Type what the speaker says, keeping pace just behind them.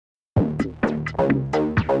Hey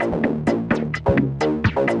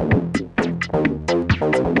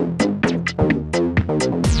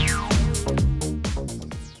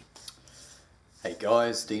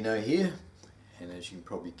guys, Dino here, and as you can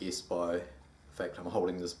probably guess by the fact I'm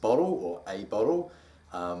holding this bottle, or a bottle,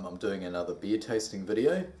 I'm doing another beer tasting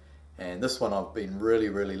video, and this one I've been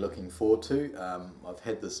really looking forward to. I've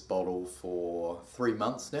had this bottle for 3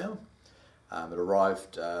 months now. It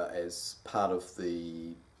arrived as part of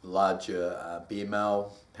the larger beer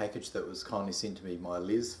mail package that was kindly sent to me by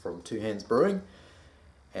Les from 2Handz Brewing.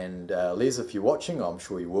 And Les, if you're watching, I'm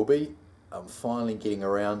sure you will be, I'm finally getting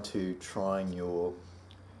around to trying your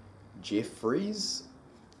Jeffries.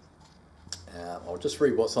 I'll just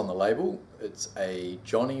read what's on the label. It's a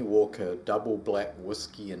Johnny Walker double black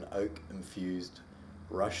whiskey and oak infused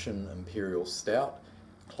Russian Imperial Stout,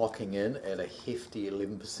 clocking in at a hefty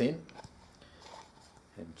 11%.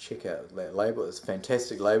 And check out that label, it's a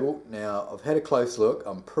fantastic label. Now, I've had a close look.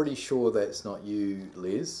 I'm pretty sure that's not you,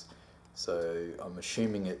 Les. So I'm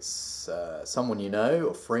assuming it's someone you know,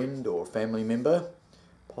 a friend or a family member,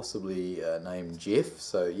 possibly named Jeff.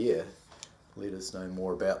 So yeah, let us know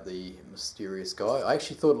more about the mysterious guy. I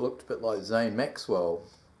actually thought it looked a bit like Zane Maxwell.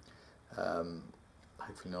 Hopefully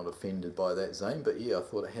not offended by that, Zane, but yeah, I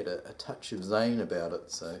thought it had a touch of Zane about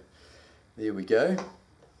it. So there we go.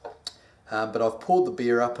 But I've poured the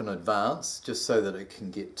beer up in advance just so that it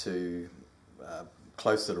can get to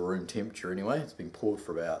closer to room temperature anyway. It's been poured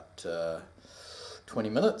for about 20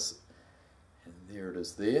 minutes. And there it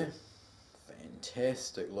is there.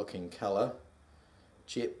 Fantastic looking colour.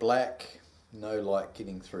 Jet black. No light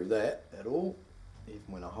getting through that at all. Even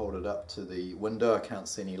when I hold it up to the window I can't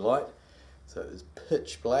see any light. So it is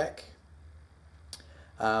pitch black.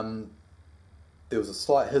 There was a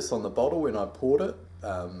slight hiss on the bottle when I poured it.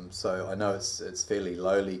 So I know it's fairly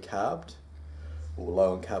lowly carbed, or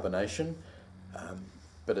low in carbonation,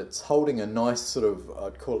 but it's holding a nice sort of,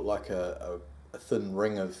 I'd call it like a thin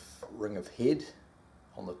ring of head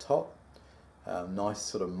on the top. Nice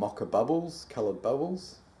sort of mocha bubbles, coloured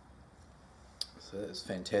bubbles. So that's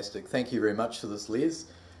fantastic. Thank you very much for this, Les.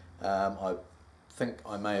 I think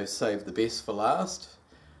I may have saved the best for last.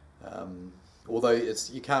 Although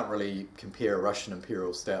you can't really compare a Russian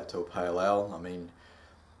Imperial Stout to a Pale Ale. I mean,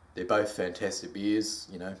 they're both fantastic beers.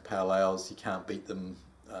 You know, Pale Ales, you can't beat them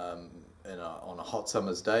on a hot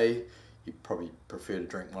summer's day. You'd probably prefer to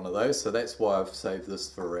drink one of those. So that's why I've saved this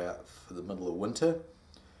for the middle of winter.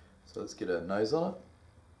 So let's get a nose on it.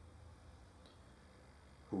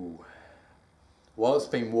 Ooh. While it's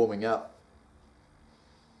been warming up,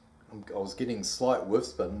 I was getting slight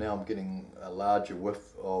whiffs, but now I'm getting a larger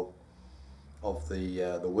whiff of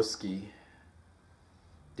the whiskey.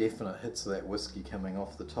 Definite hits of that whiskey coming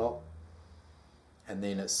off the top, and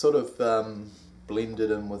then it's sort of blended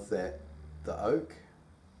in with the oak.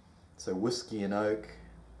 So whiskey and oak,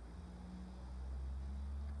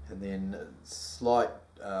 and then slight.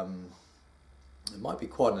 It might be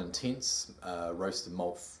quite an intense roasted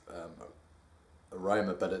malt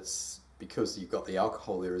aroma, but it's because you've got the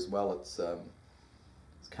alcohol there as well. It's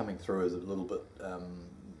coming through as a little bit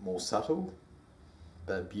more subtle,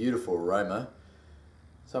 but beautiful aroma.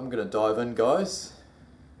 So I'm going to dive in, guys.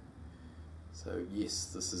 So yes,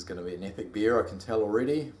 this is going to be an epic beer, I can tell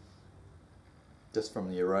already, just from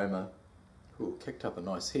the aroma. Ooh, kicked up a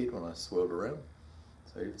nice head when I swirled around.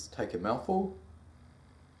 So let's take a mouthful.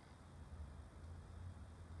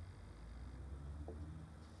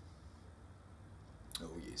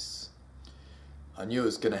 Oh yes. I knew it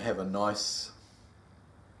was going to have a nice,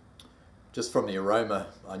 just from the aroma,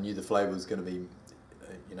 I knew the flavour was going to be,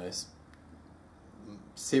 you know,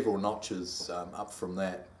 several notches up from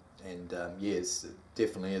that, and yes, it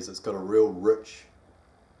definitely is. It's got a real rich,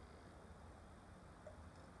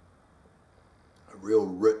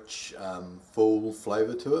 full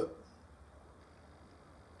flavour to it.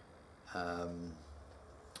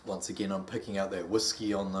 Once again, I'm picking up that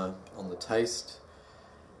whiskey on the taste,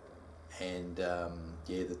 and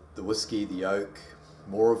yeah, the whiskey, the oak,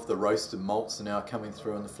 more of the roasted malts are now coming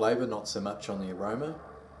through in the flavour, not so much on the aroma.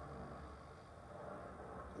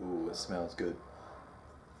 Ooh, it smells good.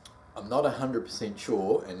 I'm not 100%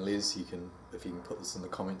 sure, and Les, if you can put this in the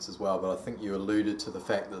comments as well, but I think you alluded to the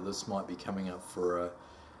fact that this might be coming up for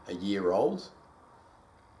a year old.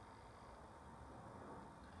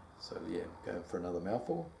 So yeah, going for another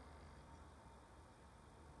mouthful.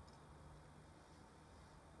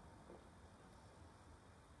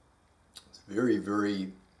 It's very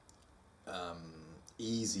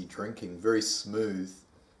easy drinking, very smooth.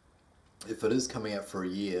 If it is coming out for a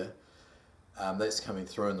year, that's coming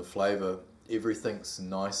through in the flavour. Everything's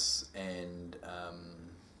nice and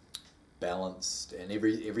balanced, and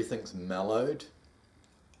everything's mellowed.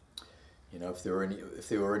 You know, if there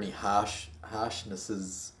were any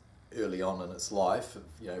harshnesses early on in its life,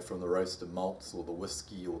 you know, from the roasted malts or the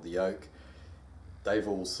whiskey or the oak, they've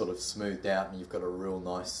all sort of smoothed out, and you've got a real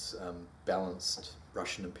nice balanced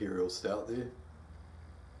Russian Imperial Stout there.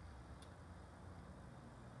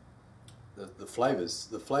 The flavors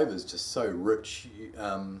just so rich.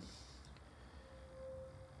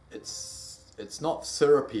 It's not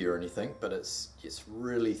syrupy or anything, but it's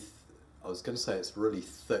really, I was going to say it's really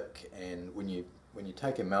thick, and when you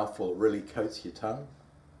take a mouthful, it really coats your tongue.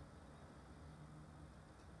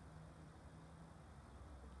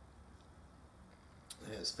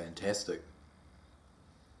 Yeah, it's fantastic.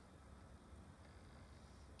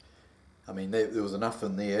 I mean, there was enough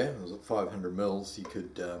in there. It was at 500 mils. You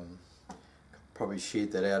could probably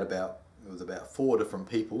shared that out with about 4 different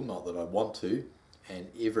people. Not that I want to, and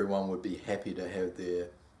everyone would be happy to have their,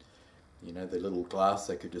 you know, their little glass.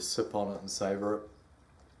 They could just sip on it and savor it.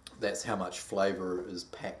 That's how much flavour is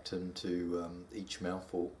packed into each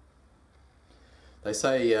mouthful. They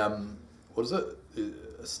say, what is it?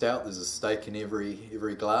 A stout, there's a steak in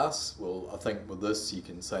every glass. Well, I think with this you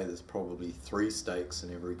can say there's probably 3 steaks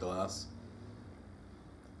in every glass.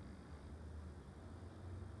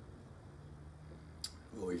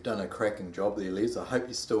 Well, you've done a cracking job there, Les. I hope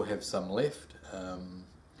you still have some left. I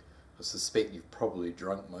suspect you've probably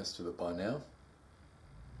drunk most of it by now.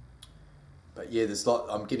 But yeah,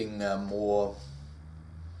 I'm getting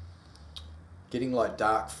getting like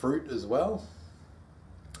dark fruit as well,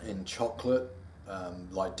 and chocolate,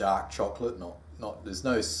 like dark chocolate. Not there's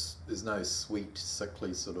no sweet,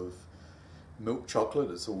 sickly sort of milk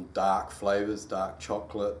chocolate. It's all dark flavors, dark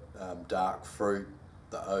chocolate, dark fruit,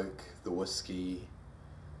 the oak, the whiskey.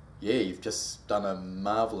 Yeah, you've just done a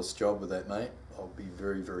marvellous job with that, mate. I'll be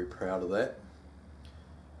very, very proud of that.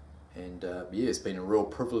 And yeah, it's been a real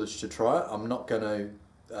privilege to try it. I'm not going to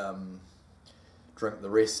drink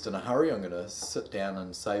the rest in a hurry. I'm going to sit down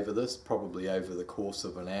and savour this probably over the course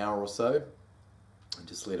of an hour or so, and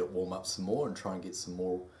just let it warm up some more and try and get some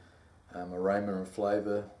more aroma and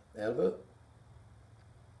flavour out of it.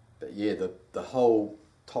 But yeah, the whole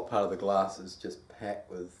top part of the glass is just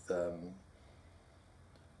packed with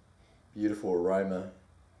beautiful aroma.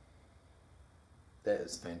 That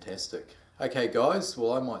is fantastic. Okay guys,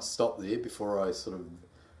 well I might stop there before I sort of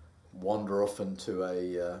wander off into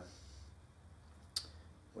a,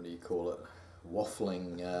 what do you call it,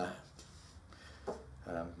 waffling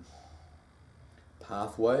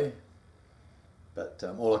pathway. But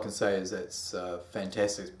all I can say is that's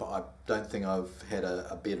fantastic, but I don't think I've had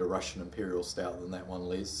a better Russian Imperial Stout than that one,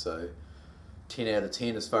 Les. So 10 out of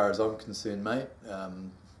 10 as far as I'm concerned, mate.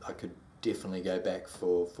 I could definitely go back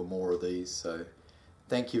for more of these. So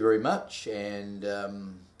thank you very much, and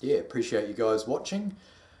yeah, appreciate you guys watching.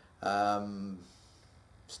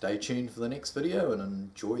 Stay tuned for the next video and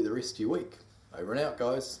enjoy the rest of your week. Over and out,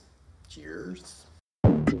 guys. Cheers.